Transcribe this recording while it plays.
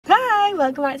Hi,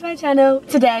 welcome back to my channel.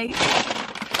 Today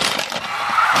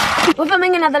we're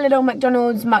filming another little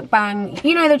McDonald's mukbang.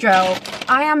 You know the drill.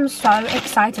 I am so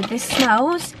excited. This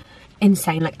smells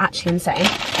insane, like actually insane.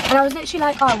 And I was literally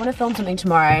like, oh, I want to film something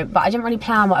tomorrow, but I didn't really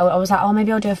plan what I was like, oh,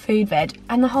 maybe I'll do a food vid.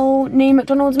 And the whole new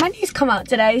McDonald's menu's come out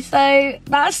today, so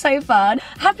that's so fun.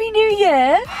 Happy New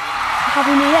Year.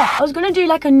 Happy New Year. I was gonna do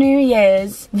like a New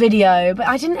Year's video, but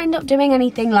I didn't end up doing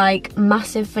anything like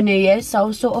massive for New Year's, so I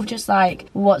was sort of just like,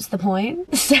 what's the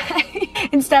point? So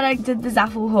instead I did the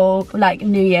Zaffle haul, like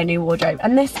New Year, new wardrobe.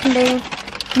 And this can be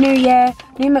New Year,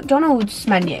 new McDonald's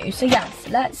menu. So yes,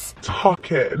 let's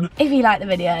tuck in. If you like the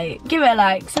video, give it a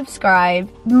like, subscribe.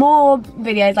 More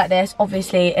videos like this,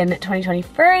 obviously, in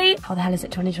 2023. How the hell is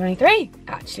it 2023?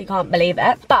 Actually can't believe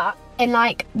it. But in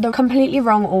like the completely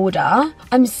wrong order.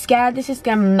 I'm scared this is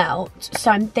gonna melt,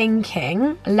 so I'm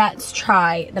thinking let's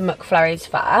try the McFlurries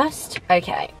first.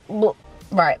 Okay,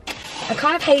 right. I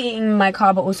kind of hate eating in my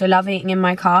car, but also love eating in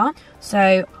my car.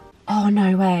 So, oh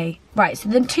no way. Right, so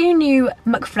the two new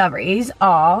McFlurries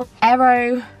are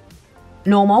Aero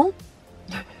Normal.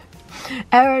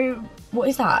 Aero, what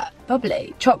is that?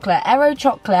 Bubbly. Chocolate. Aero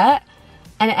Chocolate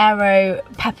and Aero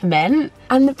Peppermint.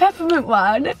 And the peppermint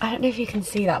one, I don't know if you can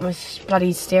see that, my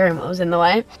bloody steering wheel's in the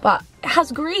way, but it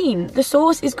has green. The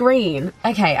sauce is green.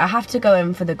 Okay, I have to go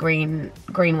in for the green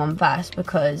one first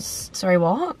because, sorry,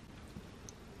 what?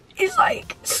 It's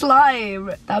like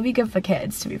slime. That'll be good for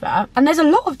kids, to be fair. And there's a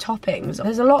lot of toppings.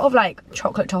 There's a lot of like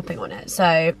chocolate topping on it.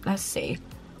 So let's see.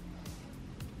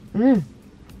 Oh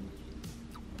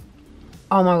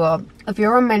my god. If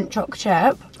you're a mint choc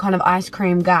chip, kind of ice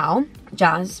cream gal,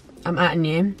 Jazz, I'm atting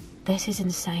you. This is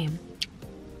insane.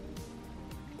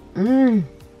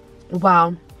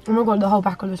 Wow. Oh my god, the whole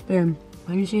back of the spoon.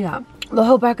 Can you see that? The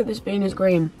whole back of the spoon is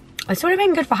green. It's sort of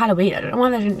been good for Halloween. I don't know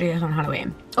why they didn't do this on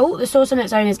Halloween. Oh, the sauce on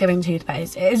its own is giving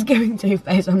toothpaste. It is giving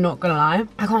toothpaste, I'm not gonna lie.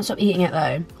 I can't stop eating it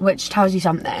though, which tells you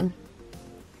something.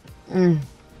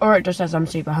 Or it just says I'm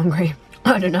super hungry.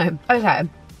 I don't know. Okay.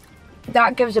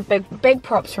 That gives a big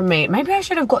props from me. Maybe I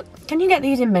should have got, can you get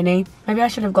these in mini? Maybe I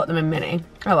should have got them in mini.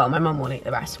 Oh well, my mum will eat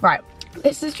the rest. Right.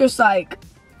 This is just like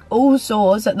all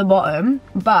sauce at the bottom,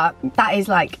 but that is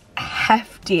like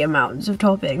hefty amounts of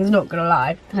toppings, not gonna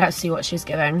lie. Let's see what she's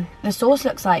giving. The sauce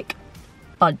looks like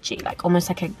fudgy, like almost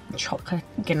like a chocolate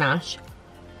ganache.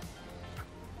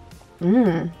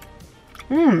 Okay,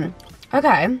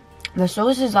 the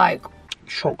sauce is like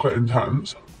chocolate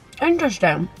intense.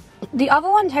 Interesting. The other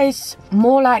one tastes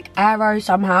more like Aero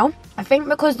somehow. I think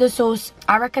because the sauce,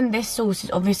 I reckon this sauce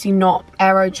is obviously not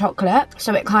Aero chocolate,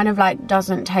 so it kind of like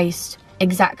doesn't taste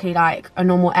exactly like a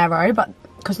normal Aero, but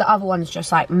because the other one's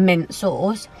just like mint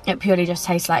sauce, it purely just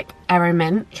tastes like Aero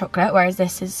mint chocolate, whereas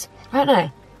this is, I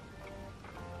don't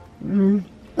know.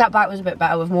 That bite was a bit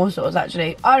better with more sauce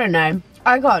actually. I don't know.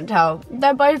 I can't tell.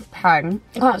 They're both pang.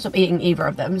 I can't stop eating either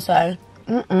of them, so.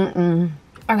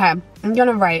 Okay, I'm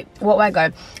gonna rate what we're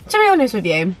going. To be honest with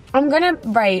you, I'm gonna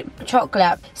rate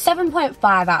chocolate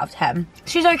 7.5 out of 10.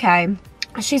 She's okay.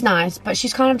 She's nice, but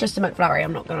she's kind of just a McFlurry,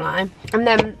 I'm not gonna lie. And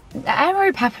then the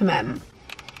Aero Peppermint,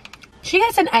 she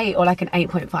gets an 8 or like an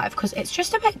 8.5 because it's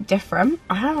just a bit different.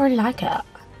 I don't really like it.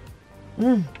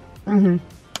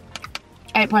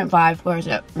 8.5, where is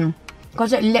it?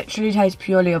 Because it literally tastes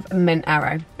purely of mint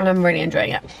Aero and I'm really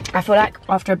enjoying it. I feel like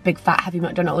after a big fat heavy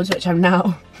McDonald's, which I'm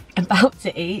now about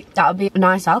to eat, that would be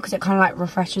nicer because it kind of like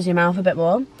refreshes your mouth a bit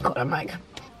more. God, I'm like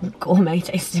gourmet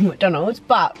tasting McDonald's.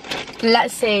 But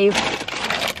let's see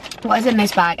what is in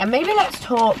this bag, and maybe let's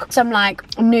talk some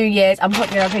like New Year's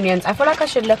unpopular opinions. I feel like I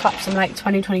should look up some like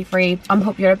 2023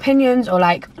 unpopular opinions or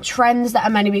like trends that are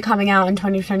meant to be coming out in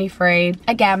 2023.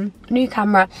 Again, new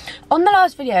camera. On the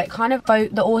last video, it kind of,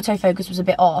 the autofocus was a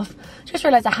bit off. Just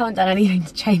realised I haven't done anything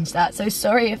to change that, so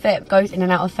sorry if it goes in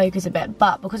and out of focus a bit,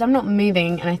 but because I'm not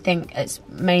moving and I think it's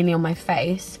mainly on my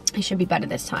face, it should be better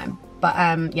this time. But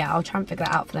yeah, I'll try and figure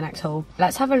that out for the next haul.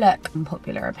 Let's have a look.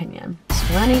 Unpopular opinion.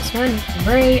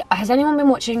 2023. Has anyone been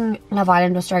watching Love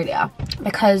Island Australia?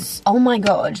 Because, oh my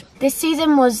god, this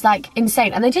season was like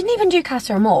insane. And they didn't even do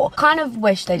Casa Amor. Kind of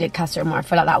wish they did Casa Amor. I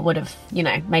feel like that would have, you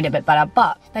know, made it a bit better.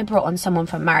 But they brought on someone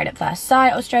from Married at First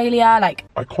Sight Australia. Like,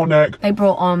 iconic. They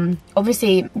brought on,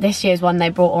 obviously this year's one, they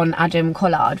brought on Adam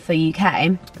Collard for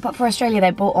UK. But for Australia,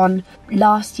 they brought on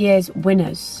last year's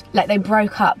winners. Like, they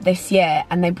broke up this year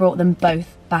and they brought them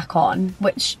both back on,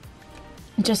 which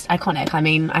just iconic. I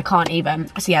mean, I can't even.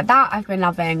 So yeah, that I've been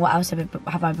loving. What else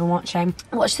have I been watching?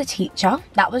 Watched The Teacher.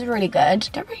 That was really good.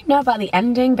 Don't really know about the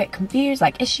ending, bit confused.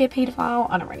 Like, is she a paedophile?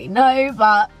 I don't really know,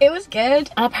 but it was good.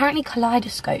 And apparently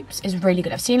Kaleidoscopes is really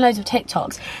good. I've seen loads of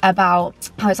TikToks about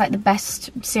how it's like the best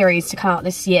series to come out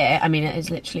this year. I mean, it is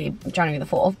literally January the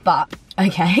 4th, but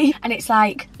okay. And it's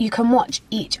like you can watch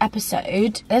each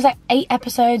episode. There's like 8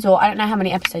 episodes, or I don't know how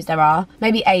many episodes there are,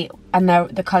 maybe 8, and they're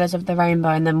the colours of the rainbow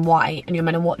and then white, and you're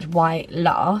meant to watch white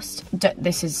last.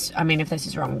 This is, I mean, if this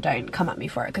is wrong, don't come at me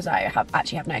for it, because I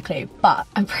actually have no clue, but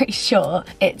I'm pretty sure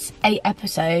it's 8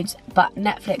 episodes, but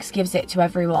Netflix gives it to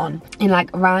everyone in like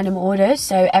random orders,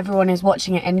 so everyone is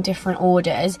watching it in different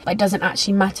orders, but it doesn't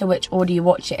actually matter which order you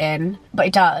watch it in, but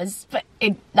it does. But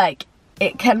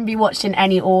it can be watched in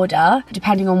any order.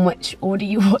 Depending on which order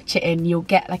you watch it in, you'll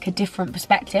get like a different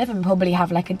perspective and probably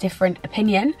have like a different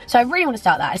opinion. So I really want to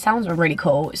start that. It sounds really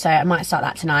cool, so I might start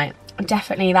that tonight.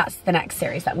 Definitely that's the next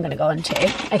series that I'm going to go on to.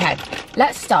 Okay,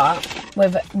 let's start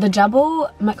with the double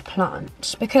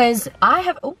McPlant, because I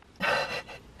have... Oh.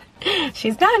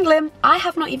 She's dangling. I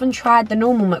have not even tried the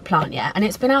normal McPlant yet, and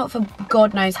it's been out for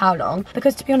God knows how long,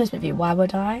 because to be honest with you, why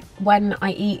would I when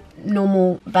I eat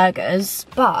normal burgers?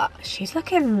 But she's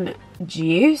looking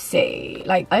juicy.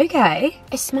 Like, okay,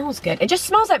 it smells good. It just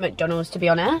smells like McDonald's, to be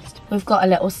honest. We've got a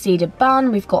little seeded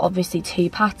bun, we've got obviously 2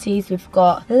 patties, we've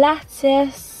got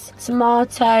lettuce,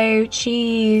 tomato,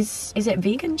 cheese. Is it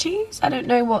vegan cheese? I don't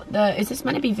know what is this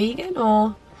meant to be vegan,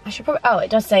 or I should probably, oh,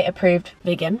 it does say approved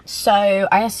vegan. So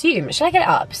I assume, should I get it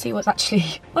up, see what's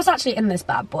actually in this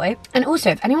bad boy? And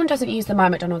also, if anyone doesn't use the My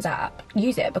McDonald's app,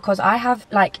 use it, because I have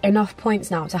like enough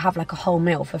points now to have like a whole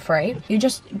meal for free. You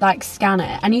just like scan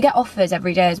it, and you get offers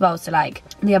every day as well. So like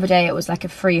the other day it was like a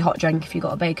free hot drink if you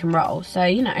got a bacon roll. So,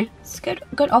 you know, it's good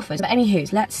offers. But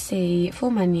anywho's, let's see, full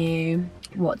menu.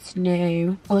 What's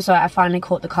new? Also, I finally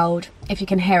caught the cold, if you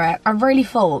can hear it. I really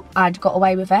thought I'd got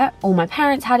away with it. All my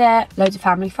parents had it, loads of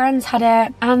family friends had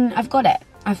it, and I've got it.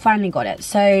 I've finally got it.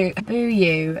 So boo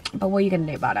you, but what are you gonna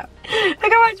do about it? Look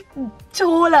how much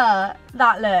taller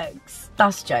that looks.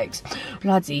 That's jokes.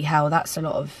 Bloody hell, that's a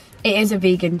lot of... It is a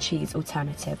vegan cheese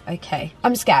alternative. Okay,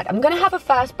 I'm scared. I'm gonna have a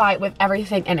first bite with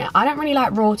everything in it. I don't really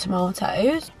like raw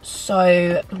tomatoes,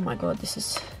 so oh my god, this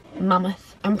is mammoth.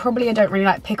 And probably I don't really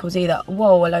like pickles either.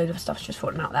 Whoa, a load of stuff's just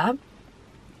falling out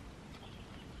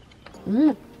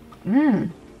there.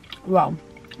 Well,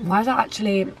 why does that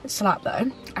actually slap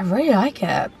though? I really like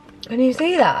it. Can you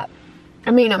see that? I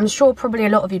mean, I'm sure probably a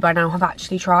lot of you by now have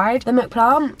actually tried the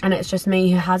McPlant, and it's just me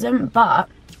who hasn't, but...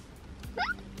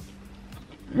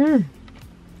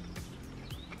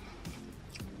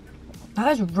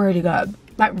 That is really good.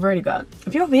 Like, really good.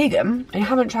 If you're vegan and you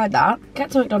haven't tried that, get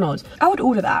to McDonald's. I would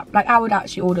order that. Like, I would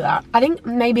actually order that. I think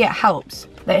maybe it helps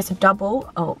that it's a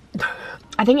double. Oh,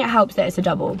 I think it helps that it's a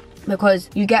double, because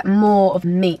you get more of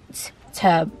meat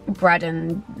to bread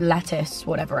and lettuce,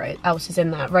 whatever else is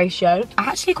in that ratio. I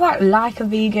actually quite like a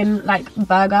vegan like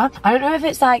burger. I don't know if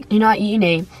it's like, you know, at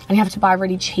uni and you have to buy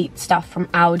really cheap stuff from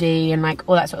Aldi and like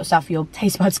all that sort of stuff, your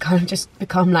taste buds kind of just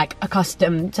become like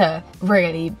accustomed to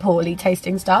really poorly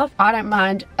tasting stuff. I don't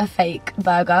mind a fake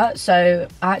burger, so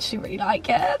I actually really like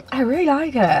it. I really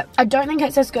like it. I don't think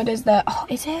it's as good as the, oh,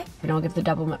 is it? And I'll give the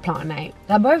double McPlant an 8.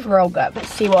 They're both real good.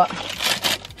 Let's see what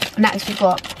next we've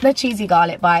got. The cheesy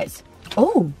garlic bites.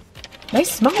 Oh, they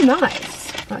smell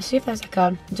nice. Let's see if there's like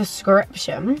a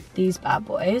description. These bad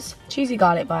boys. Cheesy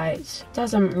garlic bites.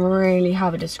 Doesn't really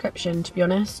have a description, to be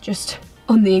honest. Just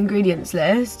on the ingredients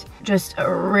list. Just a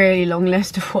really long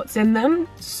list of what's in them.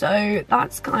 So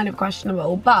that's kind of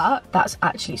questionable, but that's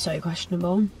actually so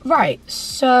questionable. Right,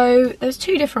 so there's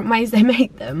 2 different ways they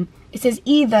make them. It says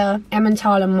either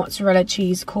Emmentaler mozzarella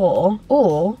cheese core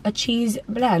or a cheese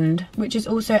blend, which is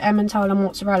also Emmentaler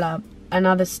mozzarella and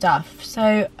other stuff.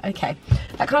 So, okay,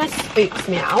 that kind of spooks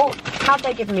me out. Have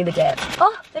they given me the dip?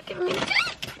 Oh, they've given me the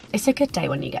dip. It's a good day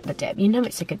when you get the dip. You know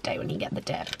it's a good day when you get the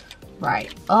dip.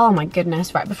 Right, oh my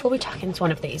goodness. Right, before we tuck into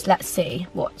one of these, let's see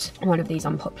what one of these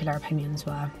unpopular opinions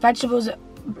were. Vegetables,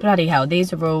 bloody hell,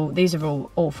 these are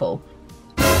all awful.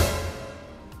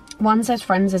 One says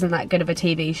Friends isn't that good of a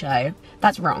TV show.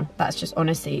 That's wrong. That's just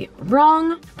honestly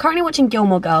wrong. Currently watching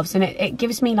Gilmore Girls, and it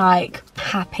gives me like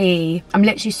happy... I'm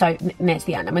literally so near to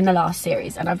the end. I'm in the last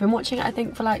series and I've been watching it I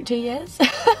think for like 2 years.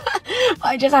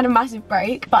 I just had a massive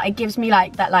break, but it gives me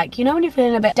like that, like, you know when you're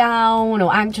feeling a bit down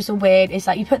or anxious or weird, it's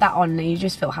like you put that on and you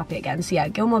just feel happy again. So yeah,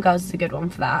 Gilmore Girls is a good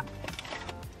one for that.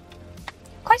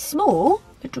 Quite small.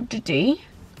 Little diddy.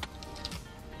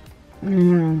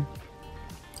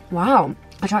 Wow.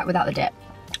 I'll try it without the dip.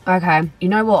 Okay, you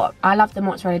know what? I love the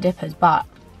mozzarella dippers, but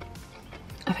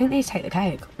I think these take the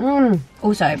cake.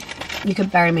 Also, you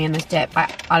could bury me in this dip.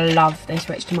 I love this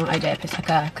rich tomato dip. It's like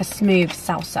a smooth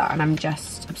salsa and I'm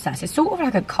just obsessed. It's sort of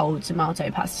like a cold tomato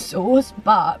pasta sauce,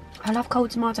 but I love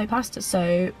cold tomato pasta,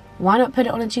 so why not put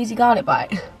it on a cheesy garlic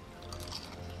bite?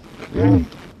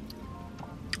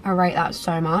 I rate that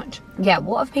so much. Yeah,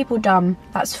 what have people done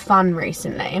that's fun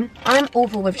recently? I'm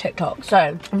awful with TikTok,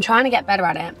 so I'm trying to get better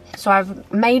at it. So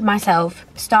I've made myself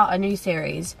start a new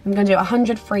series. I'm gonna do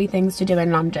 100 free things to do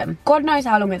in London. God knows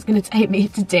how long it's gonna take me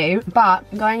to do, but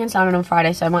I'm going into London on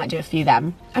Friday, so I might do a few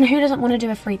then. And who doesn't want to do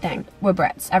a free thing? We're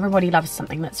Brits. Everybody loves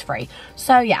something that's free.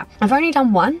 So yeah, I've only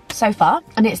done one so far,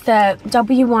 and it's the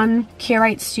W1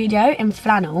 Curate Studio in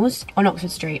Flannels on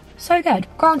Oxford Street. So good.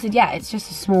 Granted, yeah, it's just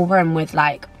a small room with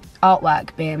like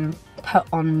artwork being put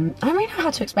on, I don't really know how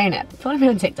to explain it. Follow me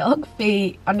on TikTok,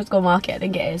 _market, I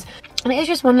think it is. And it is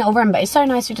just one little room, but it's so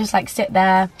nice to just like sit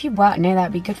there. If you work near that,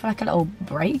 it'd be good for like a little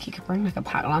break. You could bring like a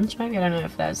packed lunch maybe, I don't know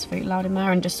if there's food allowed in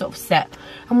there, and just sort of sit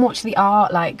and watch the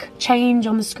art like change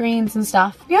on the screens and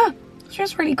stuff. Yeah, it's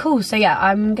just really cool. So yeah,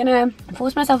 I'm gonna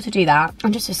force myself to do that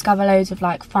and just discover loads of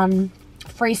like fun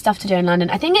free stuff to do in London.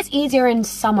 I think it's easier in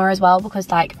summer as well because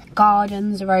like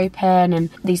gardens are open, and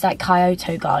these like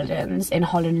Kyoto gardens in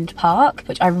Holland Park,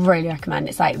 which I really recommend.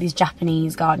 It's like these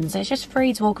Japanese gardens. It's just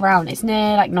free to walk around. It's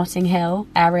near like Notting Hill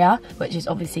area, which is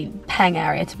obviously peng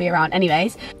area to be around.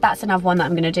 Anyways, that's another one that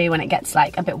I'm gonna do when it gets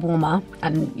like a bit warmer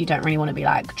and you don't really want to be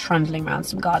like trundling around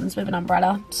some gardens with an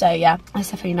umbrella. So yeah, that's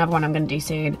definitely another one I'm gonna do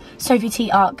soon. Sophie T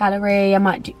Art Gallery, I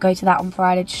might go to that on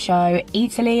Friday to show.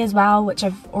 Italy as well, which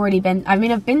I've already been. I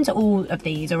mean, I've been to all of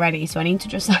these already, so I need to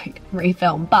just like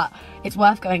refilm, but it's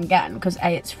worth going again because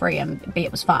A, it's free, and B,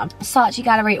 it was fun. Saatchi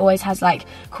Gallery always has like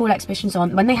cool exhibitions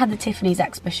on. When they had the Tiffany's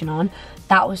exhibition on,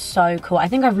 that was so cool. I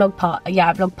think I vlogged part, yeah,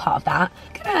 I vlogged part of that.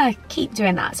 I'm gonna keep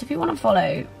doing that, so if you want to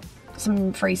follow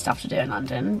some free stuff to do in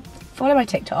London, follow my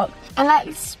TikTok. And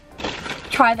let's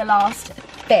try the last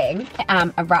thing. I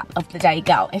am a wrap of the day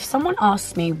girl. If someone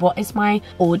asks me what is my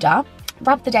order,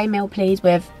 wrap of the day meal please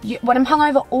with, when I'm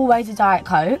hungover, always a Diet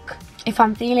Coke. If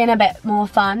I'm feeling a bit more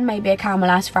fun, maybe a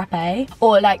caramelised frappe,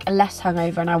 or like a less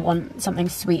hungover and I want something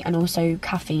sweet and also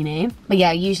caffeine-y. But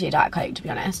yeah, usually a Diet Coke, to be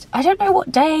honest. I don't know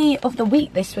what day of the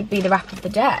week this would be the wrap of the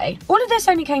day. All of this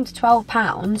only came to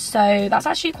 £12, so that's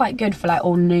actually quite good for like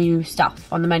all new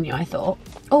stuff on the menu, I thought.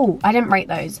 Oh, I didn't rate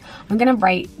those. I'm gonna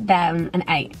rate them an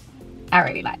 8. I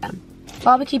really like them.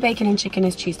 Barbecue bacon and chicken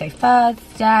is Tuesday,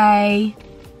 Thursday.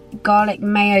 Garlic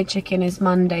mayo chicken is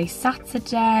Monday,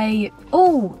 Saturday.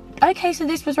 Oh, okay, so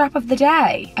this was wrap of the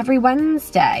day. Every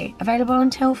Wednesday. Available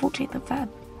until 14th of Feb.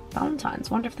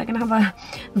 Valentine's. Wonder if they're gonna have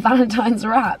a Valentine's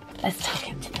wrap. Let's tuck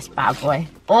into this bad boy.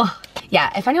 Oh,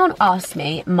 yeah, if anyone asks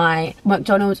me, my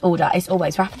McDonald's order is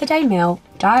always wrap of the day meal,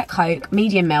 Diet Coke,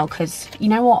 medium meal, because you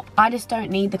know what? I just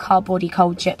don't need the cardboardy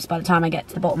cold chips by the time I get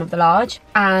to the bottom of the large.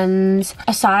 And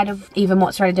a side of either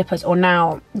mozzarella dippers or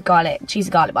now cheesy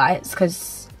garlic bites,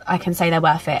 because I can say they're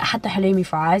worth it. I had the halloumi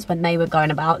fries when they were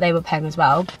going about, they were paying as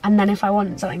well. And then if I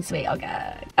want something sweet, I'll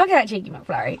get a cheeky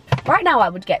McFlurry. Right now I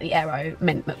would get the Aero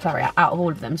Mint McFlurry out of all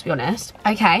of them, to be honest.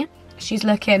 Okay, she's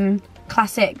looking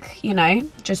classic, you know,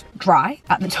 just dry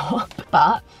at the top,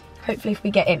 but hopefully if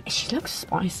we get in, she looks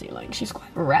spicy, like she's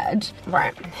quite red.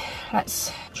 Right,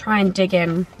 let's try and dig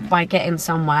in by getting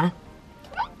somewhere.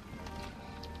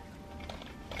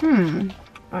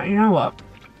 Right, you know what?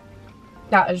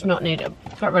 That is not needed.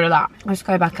 Get rid of that. Let's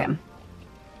go back in.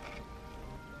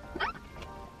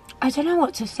 I don't know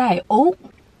what to say. Oh,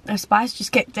 the spice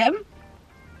just kicked in.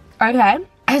 Okay,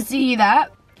 I see you there.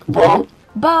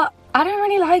 But I don't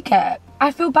really like it.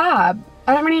 I feel bad.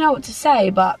 I don't really know what to say,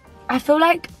 but I feel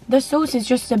like the sauce is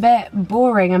just a bit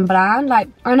boring and bland. Like,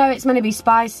 I know it's meant to be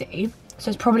spicy, so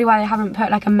it's probably why they haven't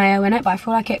put like a mayo in it, but I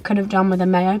feel like it could have done with a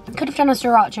mayo. It could have done a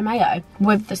sriracha mayo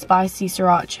with the spicy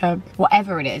sriracha,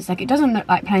 whatever it is. Like, it doesn't look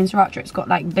like plain sriracha, it's got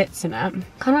like bits in it.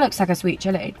 Kind of looks like a sweet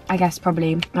chili. I guess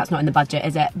probably that's not in the budget,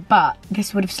 is it? But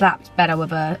this would have slapped better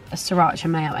with a sriracha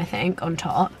mayo, I think, on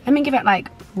top. Let me give it like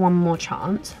one more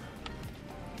chance.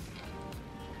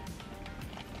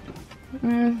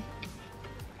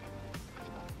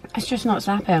 It's just not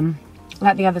slapping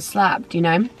like the other slapped, you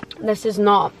know? This is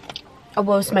not a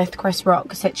Will Smith, Chris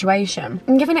Rock situation.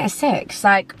 I'm giving it a 6.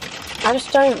 Like, I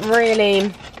just don't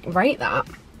really rate that.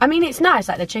 I mean, it's nice,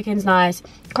 like the chicken's nice.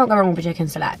 Can't go wrong with a chicken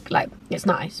select, like it's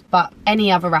nice. But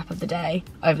any other wrap of the day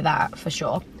over that for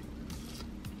sure.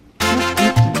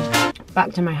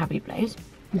 Back to my happy place.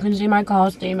 I'm gonna do my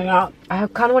car steaming up. I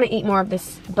kind of want to eat more of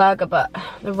this burger, but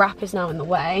the wrap is now in the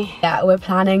way. Yeah, we're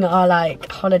planning our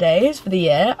like holidays for the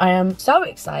year. I am so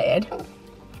excited.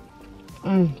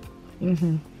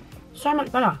 So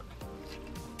much better.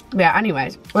 But yeah,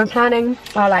 anyways, we're planning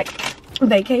our like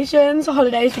vacations,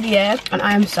 holidays for the year, and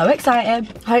I am so excited.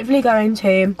 Hopefully going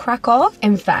to Krakow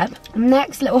in Feb.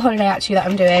 Next little holiday actually that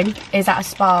I'm doing is at a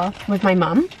spa with my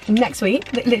mum next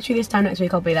week. Literally this time next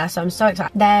week I'll be there, so I'm so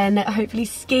excited. Then hopefully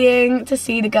skiing to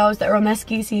see the girls that are on their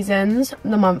ski seasons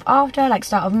the month after, like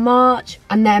start of March,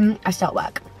 and then I start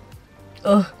work.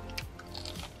 Ugh.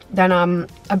 Then I'm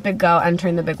a big girl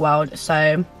entering the big world,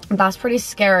 so that's pretty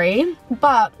scary.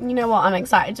 But you know what, I'm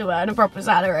excited to earn a proper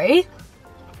salary.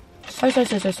 So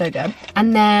good.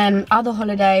 And then other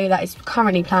holiday that is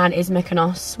currently planned is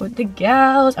Mykonos with the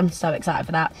girls. I'm so excited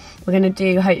for that. We're gonna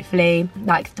do hopefully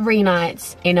like 3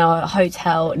 nights in a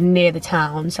hotel near the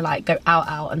town, so like go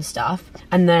out and stuff,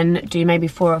 and then do maybe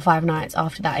 4 or 5 nights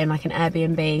after that in like an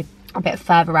Airbnb a bit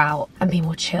further out and be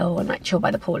more chill and like chill by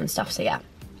the pool and stuff. So yeah,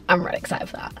 I'm really excited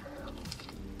for that.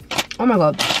 Oh my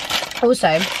god.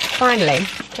 Also, finally,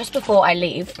 just before I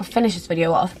leave, I'll finish this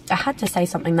video off, I had to say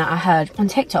something that I heard on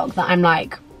TikTok that I'm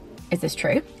like, is this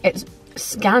true? It's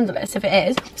scandalous if it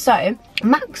is. So,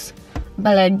 Max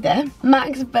Belegde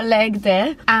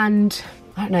and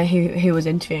I don't know who was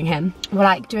interviewing him, were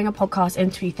like doing a podcast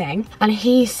interview thing, and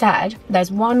he said there's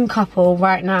one couple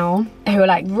right now who are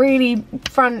like really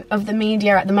front of the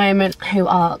media at the moment who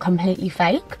are completely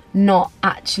fake, not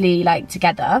actually like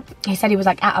together. He said he was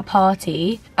like at a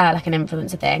party, like an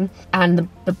influencer thing, and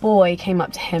the boy came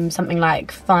up to him something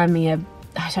like, find me a,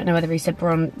 I don't know whether he said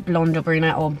blonde or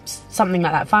brunette or something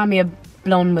like that, find me a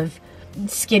blonde with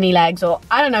skinny legs, or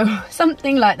I don't know,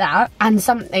 something like that, and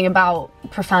something about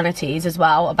profanities as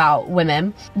well about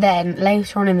women. Then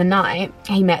later on in the night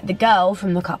he met the girl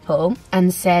from the couple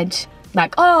and said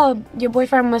like, oh, your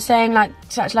boyfriend was saying like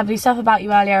such lovely stuff about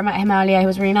you earlier, I met him earlier, he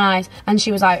was really nice. And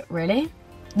she was like, really?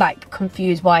 Like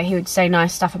confused why he would say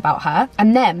nice stuff about her.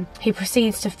 And then he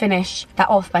proceeds to finish that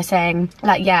off by saying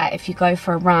like, yeah, if you go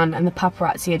for a run and the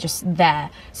paparazzi are just there,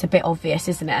 it's a bit obvious,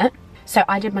 isn't it? So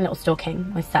I did my little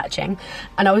stalking with searching,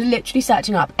 and I was literally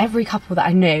searching up every couple that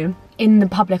I knew in the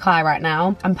public eye right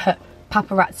now and put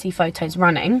paparazzi photos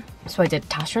running. So I did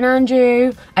Tasha and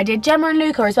Andrew, I did Gemma and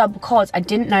Luca as well, because I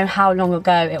didn't know how long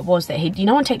ago it was that you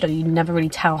know on TikTok you never really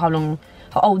tell how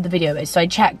old the video is. So I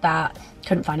checked that,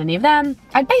 couldn't find any of them.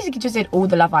 I basically just did all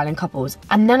the Love Island couples,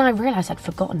 and then I realised I'd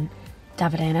forgotten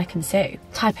Davide and Ekin-Su.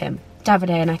 Type in Davide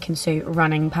and Ekin-Su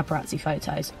running paparazzi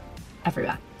photos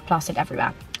everywhere, plastered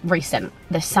everywhere. Recent,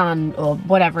 The Sun or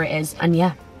whatever it is, and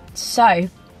yeah, so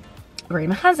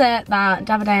rumour has it that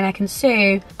Davide and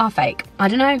Ekin-Su are fake. I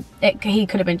don't know, he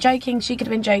could have been joking, she could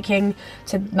have been joking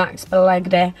to Max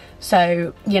Belegde,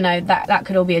 so you know that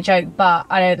could all be a joke, but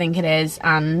I don't think it is.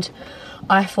 And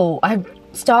I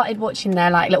started watching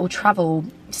their like little travel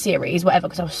series, whatever,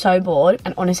 because I was so bored,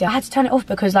 and honestly I had to turn it off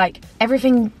because like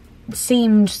everything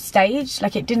seemed staged,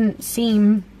 like it didn't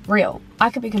seem real. I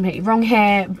could be completely wrong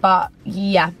here, but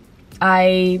yeah,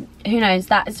 who knows,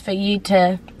 that is for you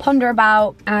to ponder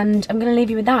about, and I'm gonna leave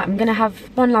you with that. I'm gonna have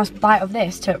one last bite of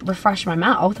this to refresh my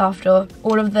mouth after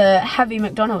all of the heavy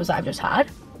McDonald's that I've just had.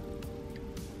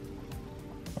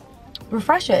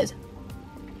 Refreshers.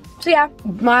 So yeah,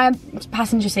 my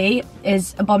passenger seat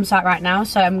is a bomb site right now,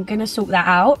 so I'm gonna sort that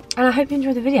out, and I hope you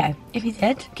enjoyed the video. If you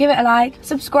did, give it a like,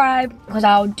 subscribe, because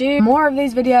I'll do more of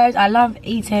these videos. I love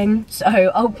eating, so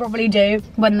I'll probably do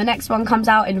when the next one comes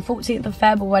out in 14th of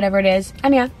Feb or whatever it is.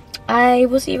 And yeah, I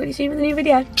will see you really soon with a new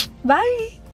video. Bye!